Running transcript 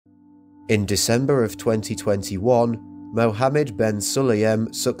In December of 2021, Mohammed Ben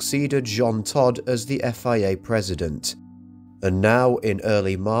Sulayem succeeded Jean Todt as the FIA president, and now in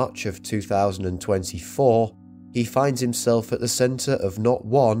early March of 2024, he finds himself at the centre of not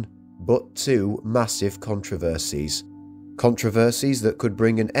one, but two massive controversies. Controversies that could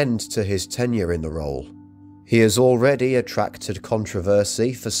bring an end to his tenure in the role. He has already attracted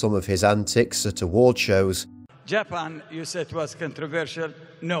controversy for some of his antics at award shows. Japan, you said was controversial.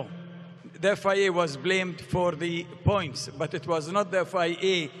 No. The FIA was blamed for the points, but it was not the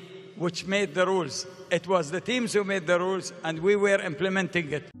FIA which made the rules. It was the teams who made the rules, and we were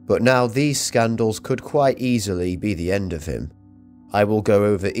implementing it. But now these scandals could quite easily be the end of him. I will go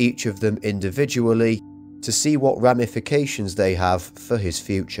over each of them individually to see what ramifications they have for his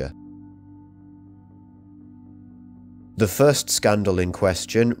future. The first scandal in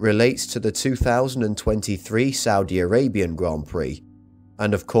question relates to the 2023 Saudi Arabian Grand Prix.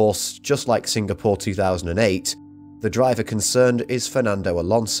 And of course, just like Singapore 2008, the driver concerned is Fernando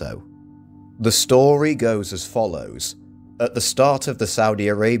Alonso. The story goes as follows. At the start of the Saudi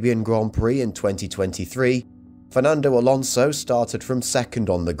Arabian Grand Prix in 2023, Fernando Alonso started from second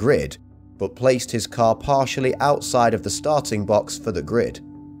on the grid, but placed his car partially outside of the starting box for the grid.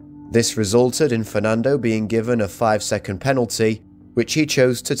 This resulted in Fernando being given a 5-second penalty, which he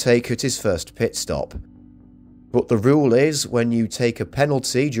chose to take at his first pit stop. But the rule is, when you take a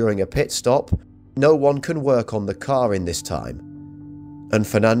penalty during a pit stop, no one can work on the car in this time. And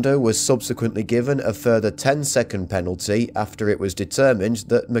Fernando was subsequently given a further 10-second penalty after it was determined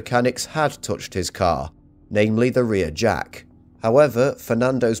that mechanics had touched his car, namely the rear jack. However,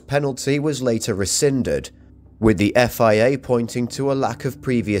 Fernando's penalty was later rescinded, with the FIA pointing to a lack of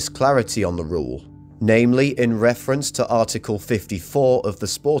previous clarity on the rule, namely in reference to Article 54 of the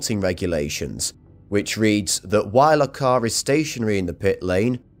sporting regulations, which reads that while a car is stationary in the pit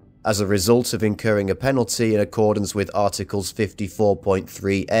lane, as a result of incurring a penalty in accordance with Articles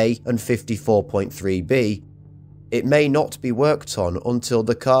 54.3a and 54.3b, it may not be worked on until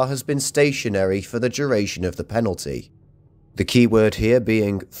the car has been stationary for the duration of the penalty. The key word here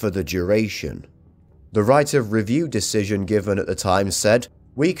being for the duration. The right of review decision given at the time said,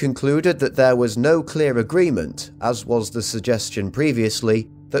 "We concluded that there was no clear agreement, as was the suggestion previously,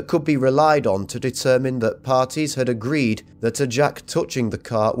 that could be relied on to determine that parties had agreed that a jack touching the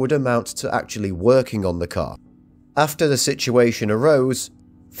car would amount to actually working on the car." After the situation arose,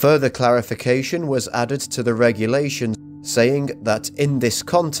 further clarification was added to the regulations, saying that in this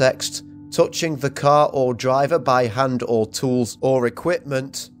context, touching the car or driver by hand or tools or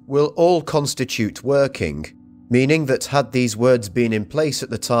equipment will all constitute working, meaning that had these words been in place at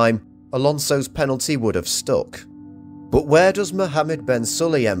the time, Alonso's penalty would have stuck. But where does Mohammed Ben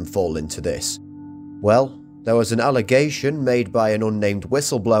Sulayem fall into this? Well, there was an allegation made by an unnamed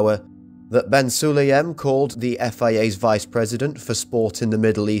whistleblower that Ben Sulayem called the FIA's Vice President for Sport in the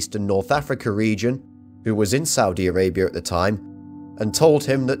Middle East and North Africa region, who was in Saudi Arabia at the time, and told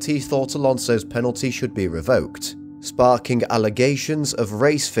him that he thought Alonso's penalty should be revoked, sparking allegations of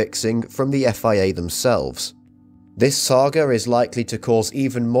race fixing from the FIA themselves. This saga is likely to cause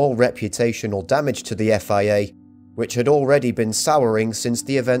even more reputational damage to the FIA, which had already been souring since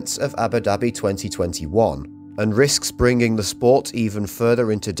the events of Abu Dhabi 2021, and risks bringing the sport even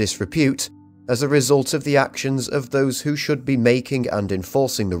further into disrepute as a result of the actions of those who should be making and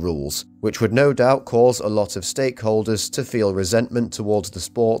enforcing the rules, which would no doubt cause a lot of stakeholders to feel resentment towards the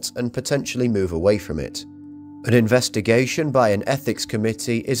sport and potentially move away from it. An investigation by an ethics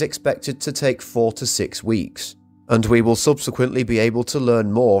committee is expected to take 4 to 6 weeks, and we will subsequently be able to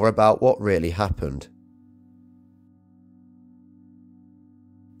learn more about what really happened.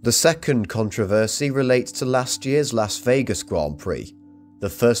 The second controversy relates to last year's Las Vegas Grand Prix, the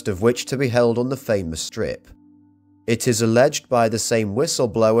first of which to be held on the famous Strip. It is alleged by the same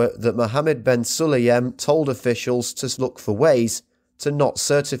whistleblower that Mohammed Ben Sulayem told officials to look for ways to not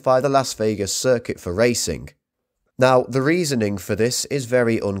certify the Las Vegas circuit for racing. Now, the reasoning for this is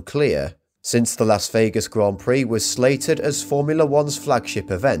very unclear, since the Las Vegas Grand Prix was slated as Formula One's flagship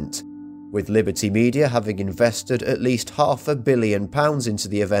event, with Liberty Media having invested at least £500 million into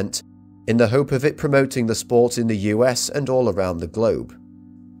the event in the hope of it promoting the sport in the US and all around the globe.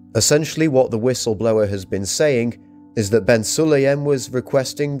 Essentially what the whistleblower has been saying is that Ben Sulayem was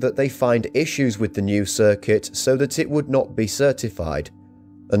requesting that they find issues with the new circuit so that it would not be certified,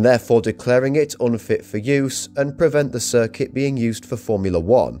 and therefore declaring it unfit for use and prevent the circuit being used for Formula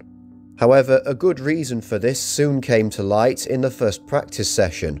One. However, a good reason for this soon came to light in the first practice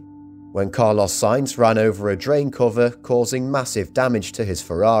session, when Carlos Sainz ran over a drain cover, causing massive damage to his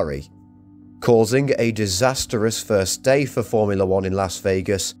Ferrari. Causing a disastrous first day for Formula One in Las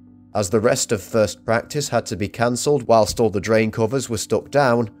Vegas, as the rest of first practice had to be cancelled whilst all the drain covers were stuck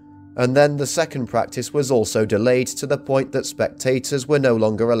down, and then the second practice was also delayed to the point that spectators were no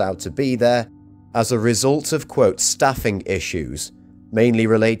longer allowed to be there as a result of, quote, staffing issues, mainly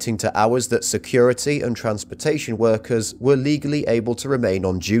relating to hours that security and transportation workers were legally able to remain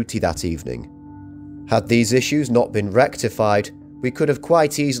on duty that evening. Had these issues not been rectified, we could have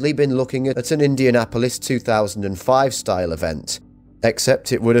quite easily been looking at an Indianapolis 2005 style event,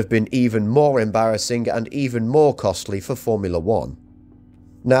 except it would have been even more embarrassing and even more costly for Formula One.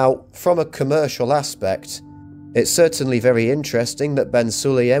 Now, from a commercial aspect, it's certainly very interesting that Ben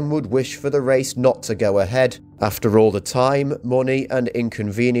Sulayem would wish for the race not to go ahead after all the time, money and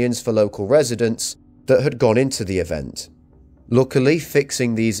inconvenience for local residents that had gone into the event. Luckily,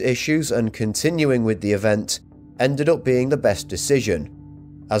 fixing these issues and continuing with the event ended up being the best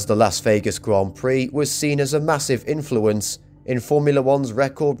decision, as the Las Vegas Grand Prix was seen as a massive influence in Formula One's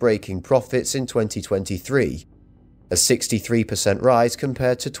record-breaking profits in 2023, a 63% rise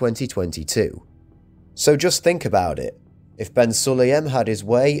compared to 2022. So just think about it. If Ben Sulayem had his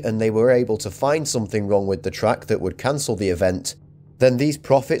way and they were able to find something wrong with the track that would cancel the event, then these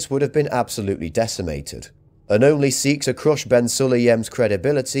profits would have been absolutely decimated, and only seek to crush Ben Sulayem's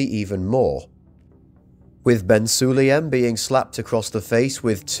credibility even more. With Ben Sulayem being slapped across the face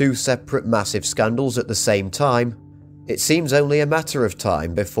with two separate massive scandals at the same time, it seems only a matter of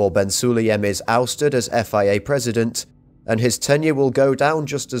time before Ben Sulayem is ousted as FIA president, and his tenure will go down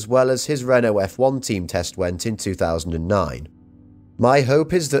just as well as his Renault F1 team test went in 2009. My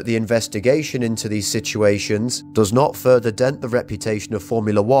hope is that the investigation into these situations does not further dent the reputation of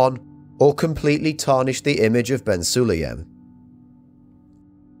Formula One or completely tarnish the image of Ben Sulayem.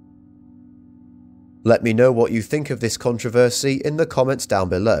 Let me know what you think of this controversy in the comments down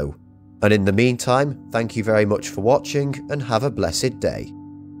below. And in the meantime, thank you very much for watching and have a blessed day.